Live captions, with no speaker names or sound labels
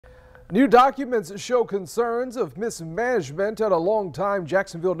New documents show concerns of mismanagement at a longtime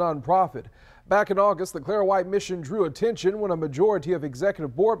Jacksonville nonprofit. Back in August, the Clara White Mission drew attention when a majority of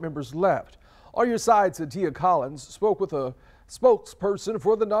executive board members left. On Your Side's Tia Collins spoke with a spokesperson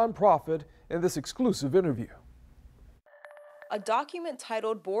for the nonprofit in this exclusive interview. A document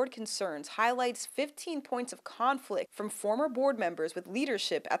titled Board Concerns highlights 15 points of conflict from former board members with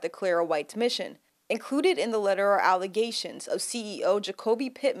leadership at the Clara White Mission. Included in the letter are allegations of CEO Jacoby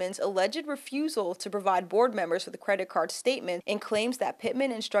Pittman's alleged refusal to provide board members with a credit card statement and claims that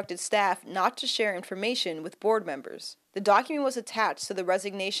Pittman instructed staff not to share information with board members. The document was attached to the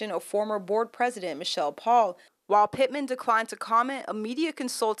resignation of former board president Michelle Paul. While Pittman declined to comment, a media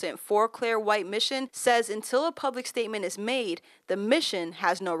consultant for Clara White Mission says until a public statement is made, the mission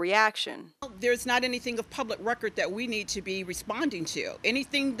has no reaction. There's not anything of public record that we need to be responding to.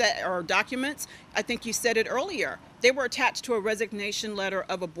 Anything that are documents, I think you said it earlier, they were attached to a resignation letter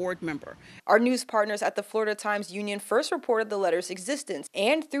of a board member. Our news partners at the Florida Times Union first reported the letter's existence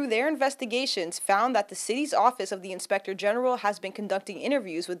and through their investigations found that the city's office of the Inspector General has been conducting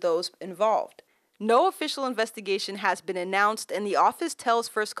interviews with those involved. No official investigation has been announced, and the office tells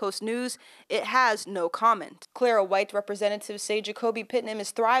First Coast News it has no comment. Clara White representatives say Jacoby Pittman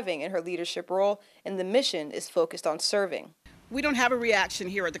is thriving in her leadership role, and the mission is focused on serving. We don't have a reaction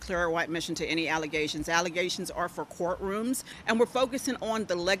here at the Clara White Mission to any allegations. Allegations are for courtrooms, and we're focusing on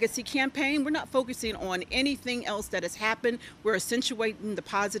the legacy campaign. We're not focusing on anything else that has happened. We're accentuating the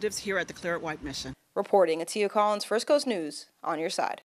positives here at the Clara White Mission. Reporting, Tia Collins, First Coast News, On Your Side.